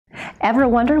Ever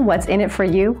wonder what's in it for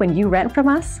you when you rent from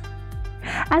us?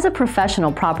 As a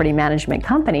professional property management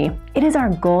company, it is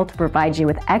our goal to provide you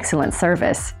with excellent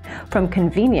service, from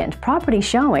convenient property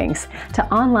showings to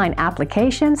online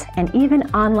applications and even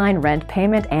online rent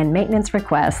payment and maintenance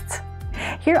requests.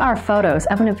 Here are photos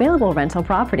of an available rental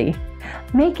property.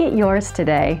 Make it yours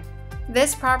today.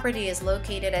 This property is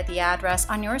located at the address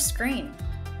on your screen.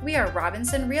 We are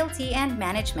Robinson Realty and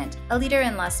Management, a leader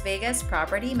in Las Vegas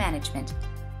property management.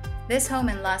 This home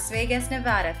in Las Vegas,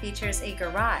 Nevada features a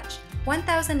garage,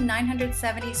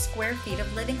 1,970 square feet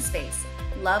of living space,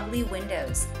 lovely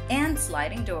windows, and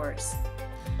sliding doors.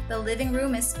 The living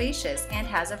room is spacious and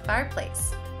has a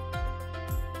fireplace.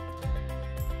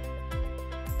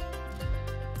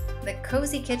 The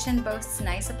cozy kitchen boasts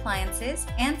nice appliances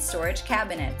and storage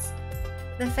cabinets.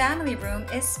 The family room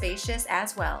is spacious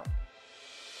as well.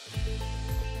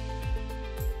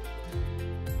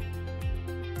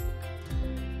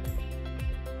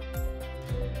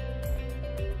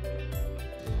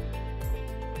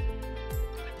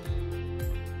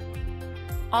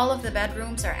 All of the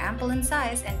bedrooms are ample in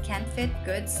size and can fit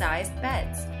good-sized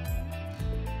beds.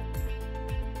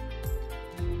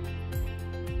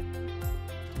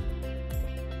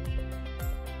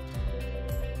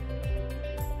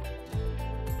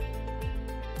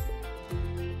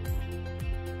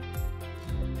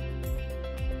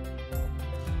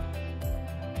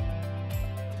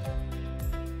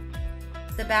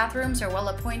 The bathrooms are well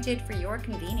appointed for your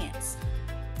convenience.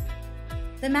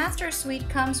 The master suite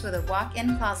comes with a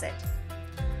walk-in closet.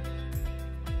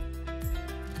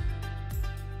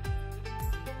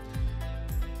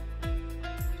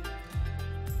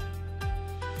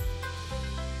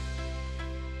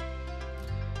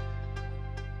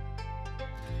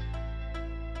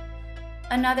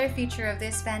 Another feature of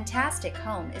this fantastic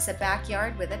home is a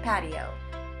backyard with a patio.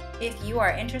 If you are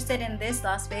interested in this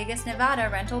Las Vegas, Nevada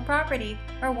rental property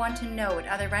or want to know what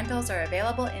other rentals are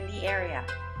available in the area,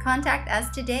 contact us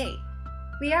today.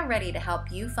 We are ready to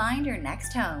help you find your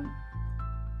next home.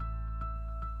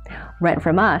 Rent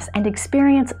from us and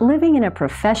experience living in a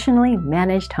professionally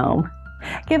managed home.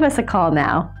 Give us a call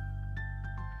now.